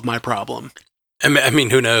can solve my problem. I mean,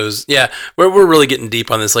 who knows? Yeah, we're really getting deep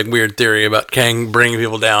on this like weird theory about Kang bringing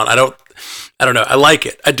people down. I don't know. I like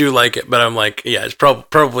it. I do like it, but I'm like, yeah, it's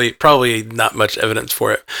probably not much evidence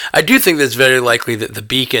for it. I do think that it's very likely that the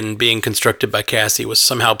beacon being constructed by Cassie was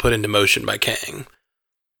somehow put into motion by Kang.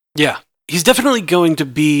 Yeah, he's definitely going to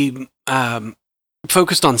be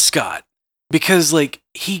focused on Scott, because like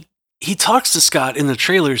he talks to Scott in the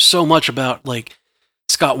trailers so much about like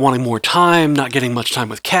Scott wanting more time, not getting much time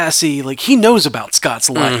with Cassie. Like, he knows about Scott's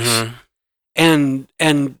life, and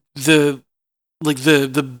the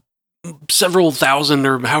several thousand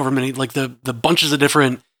or however many, like the bunches of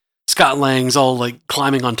different Scott Langs all like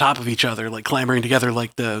climbing on top of each other, like clambering together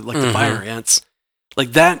like the fire ants.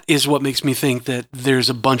 Like, that is what makes me think that there's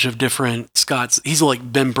a bunch of different Scotts. He's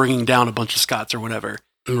like been bringing down a bunch of Scotts or whatever.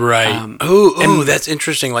 Right. That's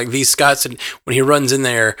interesting. Like, these Scotts, when he runs in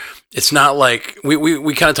there, it's not like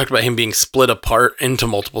we kind of talked about him being split apart into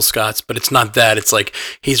multiple Scotts, but it's not that. It's like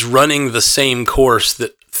he's running the same course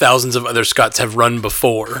that thousands of other Scotts have run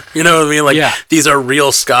before. You know what I mean? Like, these are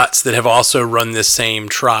real Scotts that have also run this same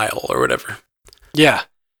trial or whatever. Yeah.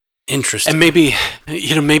 Interesting. And maybe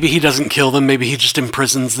he doesn't kill them. Maybe he just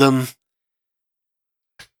imprisons them.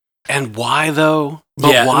 And why though?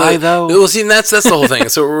 But why though? Well, see, that's the whole thing.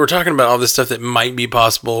 So we're talking about all this stuff that might be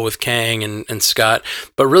possible with Kang and Scott,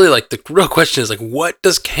 but really, like, the real question is, like, what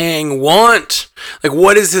does Kang want? Like,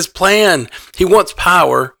 what is his plan? He wants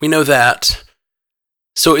power. We know that.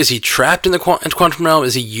 So is he trapped in the quantum realm?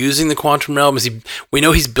 Is he using the quantum realm? We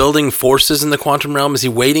know he's building forces in the quantum realm. Is he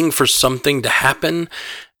waiting for something to happen?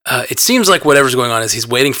 It seems like whatever's going on is he's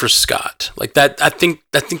waiting for Scott. Like that, I think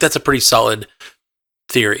that's a pretty solid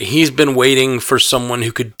theory. He's been waiting for someone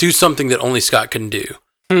who could do something that only Scott can do.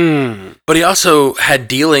 But he also had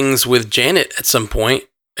dealings with Janet at some point,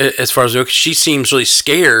 as far as she seems really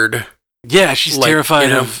scared. Yeah, she's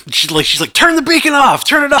terrified of. She's like, turn the beacon off,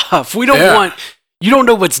 turn it off. We don't want. You don't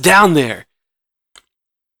know what's down there.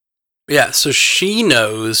 Yeah, so she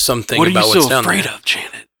knows something about what's down there. What are you so afraid of,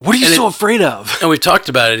 Janet? What are you so afraid of? And we've talked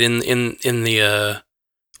about it in the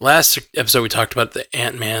last episode. We talked about the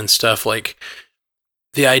Ant-Man stuff, like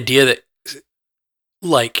the idea that,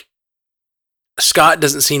 like, Scott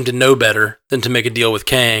doesn't seem to know better than to make a deal with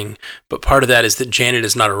Kang, but part of that is that Janet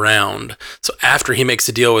is not around. So after he makes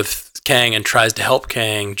a deal with Kang and tries to help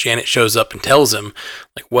Kang, Janet shows up and tells him,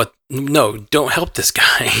 like, what? No, don't help this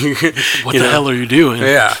guy. What the hell are you doing?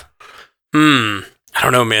 Yeah. I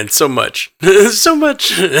don't know, man. So much. So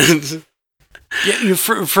much. Yeah,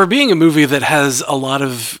 for being a movie that has a lot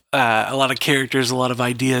of characters, a lot of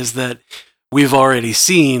ideas that we've already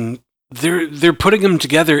seen, they're putting them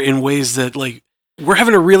together in ways that, like, we're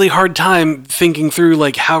having a really hard time thinking through,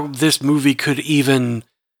 like, how this movie could even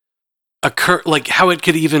occur, like how it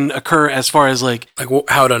could even occur as far as like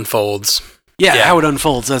how it unfolds. Yeah, how it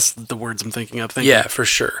unfolds. That's the words I'm thinking of. Yeah, for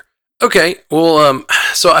sure. Okay, well,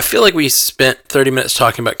 so I feel like we spent 30 minutes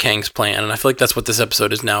talking about Kang's plan, and I feel like that's what this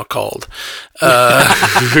episode is now called.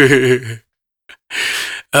 Kang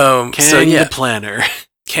the Planner.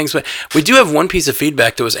 Kang's plan. We do have one piece of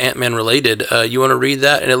feedback that was Ant-Man related. You want to read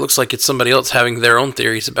that? And it looks like it's somebody else having their own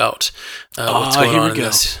theories about what's going on in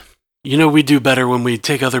this. You know, we do better when we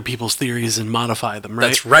take other people's theories and modify them, right?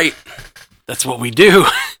 That's right. That's what we do.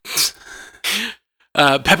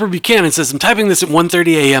 Pepper Buchanan says, I'm typing this at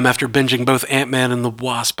 1:30 a.m. after binging both Ant-Man and the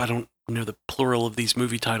Wasp. I don't know the plural of these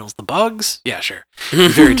movie titles. The Bugs? Yeah, sure. I'm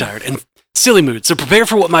very tired. And silly mood. So prepare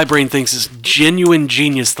for what my brain thinks is genuine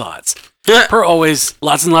genius thoughts. Per always,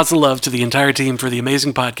 lots and lots of love to the entire team for the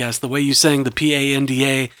amazing podcast. The way you sang the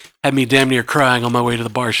PANDA had me damn near crying on my way to the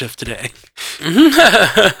bar shift today.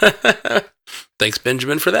 Thanks,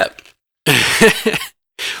 Benjamin, for that.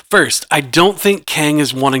 First, I don't think Kang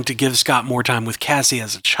is wanting to give Scott more time with Cassie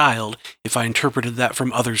as a child, if I interpreted that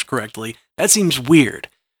from others correctly. That seems weird.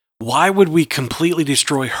 Why would we completely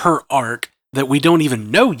destroy her arc that we don't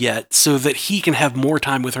even know yet so that he can have more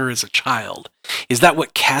time with her as a child? Is that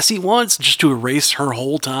what Cassie wants, just to erase her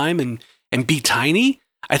whole time and be tiny?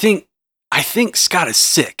 I think Scott is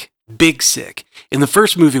sick, big sick. In the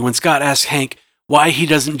first movie, when Scott asks Hank why he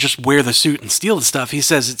doesn't just wear the suit and steal the stuff, he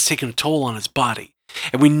says it's taking a toll on his body.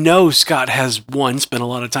 And we know Scott has, one, spent a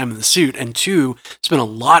lot of time in the suit, and two, spent a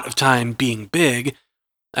lot of time being big.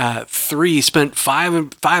 Three, spent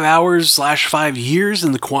 5 hours / 5 years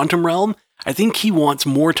in the quantum realm. I think he wants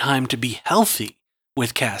more time to be healthy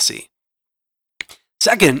with Cassie.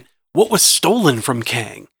 Second, what was stolen from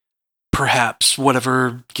Kang? Perhaps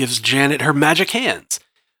whatever gives Janet her magic hands.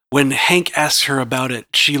 When Hank asks her about it,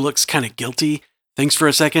 she looks kind of guilty, thinks for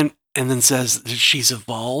a second, and then says that she's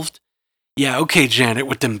evolved. Yeah, okay, Janet,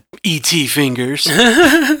 with them E.T. fingers.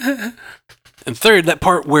 And third, that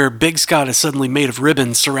part where Big Scott is suddenly made of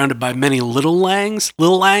ribbons surrounded by many little Langs.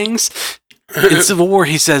 In Civil War,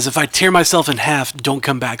 he says, if I tear myself in half, don't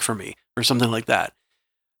come back for me, or something like that.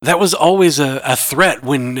 That was always a threat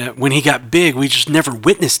when he got big. We just never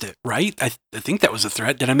witnessed it, right? I think that was a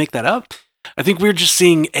threat. Did I make that up? I think we're just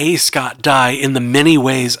seeing a Scott die in the many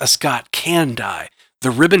ways a Scott can die. The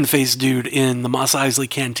ribbon-faced dude in the Mos Eisley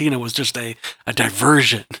Cantina was just a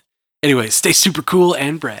diversion. Anyway, stay super cool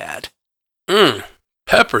and Brad.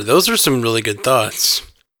 Pepper, those are some really good thoughts.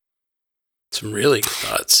 Some really good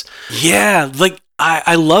thoughts. Yeah, like,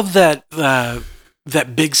 I love that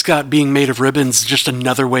that Big Scott being made of ribbons, just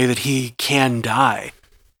another way that he can die.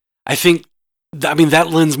 That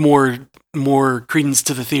lends more credence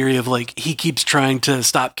to the theory of, like, he keeps trying to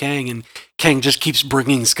stop Kang, and Kang just keeps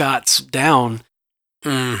bringing Scott's down.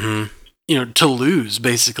 Mm-hmm. You know, to lose,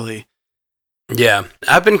 basically. Yeah,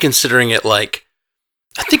 I've been considering it like,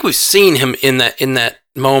 I think we've seen him in that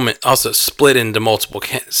moment also split into multiple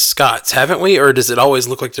Scotts, haven't we? Or does it always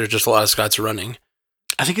look like there's just a lot of Scotts running?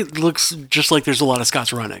 I think it looks just like there's a lot of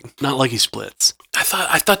Scotts running, not like he splits.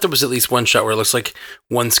 I thought there was at least one shot where it looks like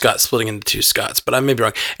one Scott splitting into two Scotts, but I may be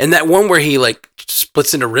wrong. And that one where he like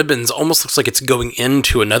splits into ribbons almost looks like it's going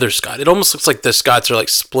into another Scott. It almost looks like the Scotts are like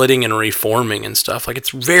splitting and reforming and stuff. Like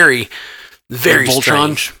it's very, very like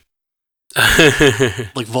Voltron? strange.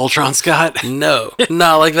 Like Voltron Scott? No,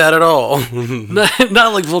 not like that at all.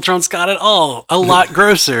 Not like Voltron Scott at all. A lot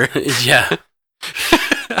grosser. Yeah.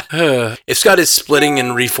 If Scott is splitting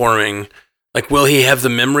and reforming, like, will he have the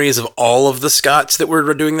memories of all of the Scotts that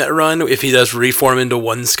were doing that run? If he does reform into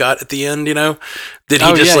one Scott at the end, you know? Did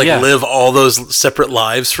he live all those separate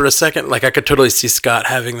lives for a second? Like, I could totally see Scott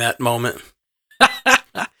having that moment.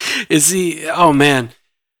 Is he? Oh man,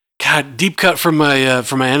 God! Deep cut from my anime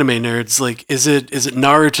nerds. Like, is it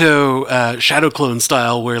Naruto Shadow Clone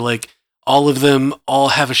style, where like all of them all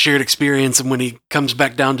have a shared experience, and when he comes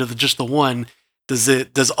back down to just the one,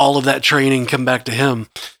 does all of that training come back to him?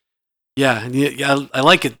 Yeah, I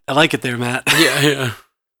like it. I like it there, Matt. Yeah.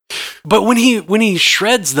 But when he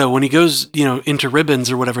shreds though, when he goes into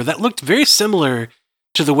ribbons or whatever, that looked very similar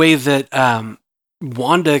to the way that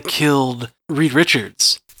Wanda killed Reed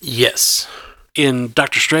Richards. Yes. In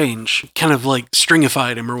Doctor Strange, kind of like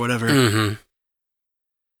stringified him or whatever. Mm-hmm.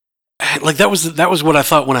 Like that was what I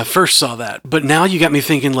thought when I first saw that. But now you got me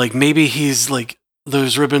thinking like maybe he's like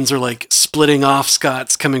those ribbons are like splitting off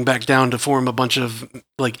Scotts coming back down to form a bunch of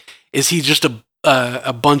like. Is he just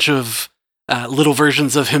a bunch of little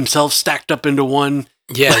versions of himself stacked up into one?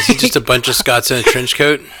 Yeah, is he just a bunch of Scotts in a trench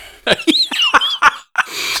coat?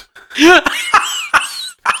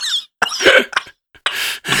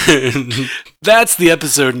 That's the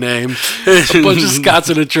episode name. A bunch of Scotts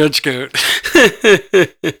in a trench coat.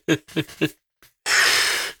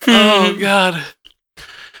 Oh God.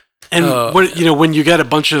 And when you got a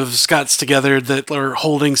bunch of Scotts together that are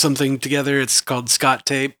holding something together, it's called Scott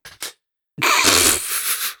tape.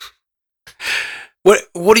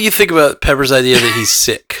 What do you think about Pepper's idea that he's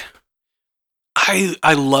sick?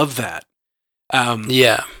 I love that.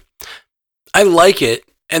 Yeah, I like it.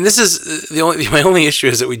 And this is my only issue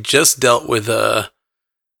is that we just dealt with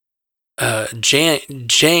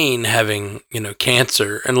Jane having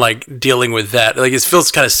cancer and like dealing with that. Like it feels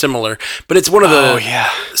kind of similar, but it's one of the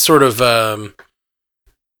sort of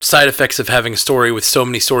side effects of having a story with so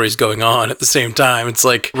many stories going on at the same time. It's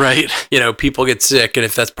like right, people get sick, and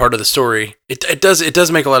if that's part of the story, it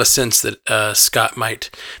does make a lot of sense that Scott might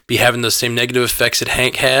be having those same negative effects that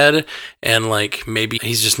Hank had, and like maybe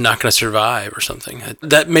he's just not going to survive or something.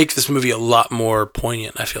 That makes this movie a lot more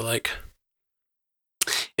poignant, I feel like.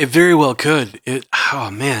 It very well could. Oh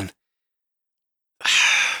man.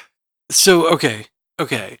 So okay.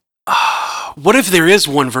 What if there is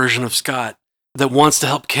one version of Scott that wants to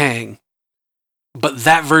help Kang, but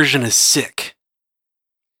that version is sick?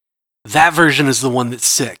 That version is the one that's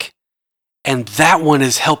sick, and that one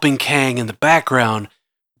is helping Kang in the background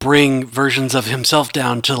bring versions of himself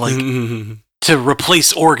down to like to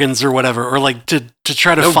replace organs or whatever, or like to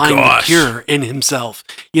try to find the cure in himself.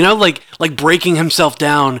 Like breaking himself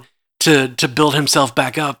down to build himself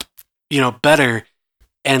back up, better.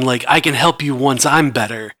 And like I can help you once I'm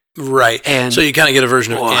better. Right. And so you kind of get a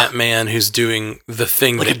version of Ant-Man who's doing the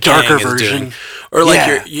thing like that a darker Kang is version. Doing. Or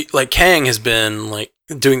like like Kang has been like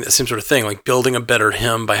doing that same sort of thing, like building a better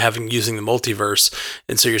him by using the multiverse.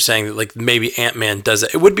 And so you're saying that like maybe Ant-Man does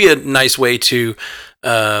it. It would be a nice way to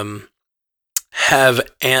have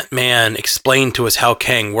Ant-Man explain to us how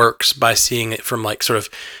Kang works by seeing it from like sort of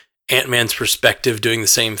Ant-Man's perspective doing the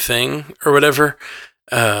same thing or whatever.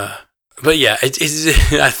 But yeah,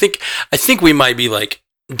 I think we might be like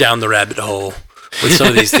down the rabbit hole with some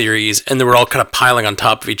of these theories, and then we're all kind of piling on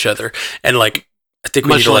top of each other. And like, I think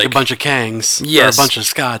we need to like a bunch of Kangs, or a bunch of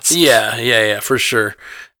Scotts. Yeah, for sure.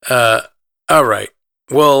 All right.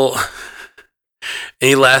 Well,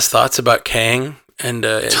 any last thoughts about Kang and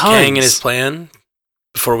Kang and his plan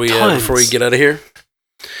before we get out of here?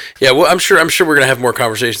 Yeah, well, I'm sure we're gonna have more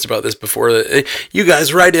conversations about this before. You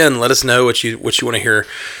guys write in, let us know what you want to hear.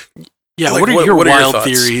 Yeah, like, what are your wild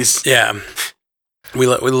theories? Yeah, we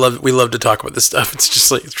love to talk about this stuff. It's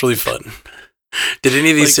just like it's really fun. Did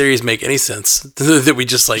any of these series make any sense that we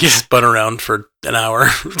just spun around for an hour?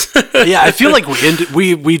 Yeah, I feel like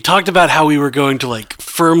we talked about how we were going to like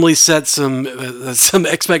firmly set some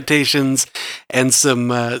expectations and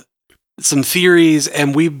some theories,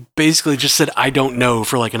 and we basically just said I don't know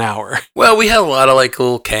for like an hour. Well, we had a lot of like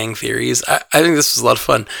little Kang theories. I think this was a lot of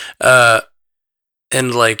fun,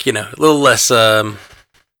 and like a little less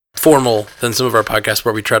formal than some of our podcasts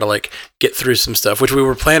where we try to like get through some stuff, which we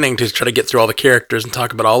were planning to try to get through all the characters and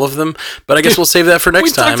talk about all of them. But I guess we'll save that for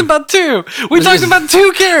next time. We talked about two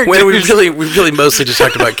characters. When we really mostly just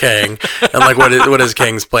talked about Kang and like what is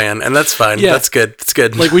Kang's plan, and that's fine. Yeah. That's good. It's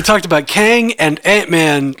good. Like we talked about Kang and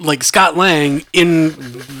Ant-Man, like Scott Lang in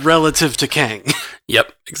relative to Kang.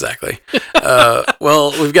 Yep, exactly.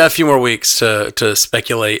 Well, we've got a few more weeks to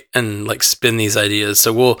speculate and like spin these ideas.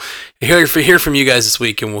 So we'll hear from you guys this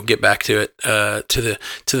week, and we'll get back to it to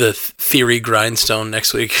the theory grindstone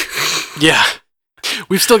next week. Yeah,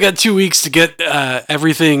 we've still got 2 weeks to get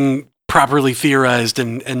everything properly theorized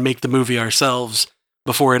and make the movie ourselves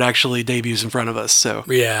before it actually debuts in front of us. So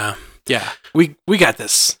yeah, we got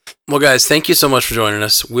this. Well, guys, thank you so much for joining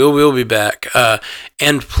us. We'll be back.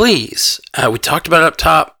 And please, we talked about it up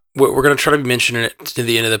top. We're going to try to be mentioning it to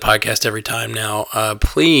the end of the podcast every time now.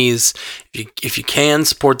 Please, if you can,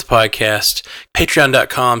 support the podcast,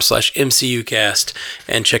 patreon.com/MCUcast,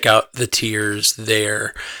 and check out the tiers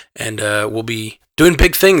there. And we'll be doing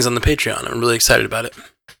big things on the Patreon. I'm really excited about it.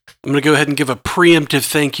 I'm going to go ahead and give a preemptive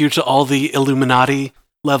thank you to all the Illuminati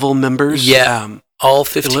level members. Yeah. All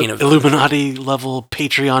 15 of them. Illuminati level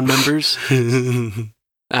Patreon members.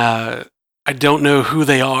 I don't know who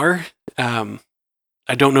they are. I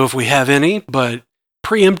don't know if we have any, but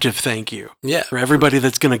preemptive thank you. Yeah. For everybody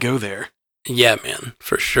that's going to go there. Yeah, man,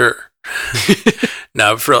 for sure.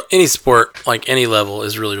 No, for any support, like any level,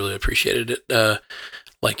 is really, really appreciated.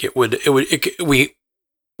 We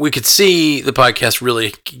could see the podcast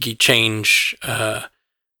really change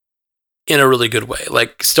in a really good way,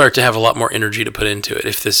 like start to have a lot more energy to put into it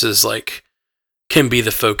if this is like can be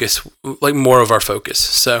the focus, like more of our focus.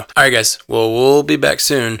 So all right, guys, well, we'll be back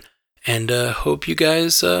soon, and hope you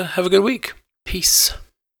guys have a good week. Peace.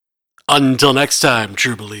 Until next time,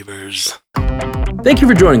 true believers. Thank you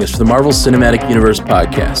for joining us for the Marvel Cinematic Universe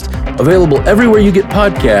podcast. Available everywhere you get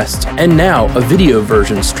podcasts, and now a video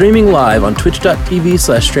version streaming live on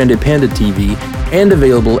twitch.tv/strandedpandatv and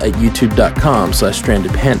available at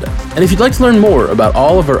youtube.com/strandedpanda. And if you'd like to learn more about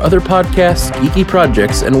all of our other podcasts, geeky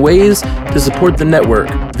projects, and ways to support the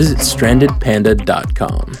network, visit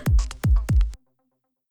strandedpanda.com.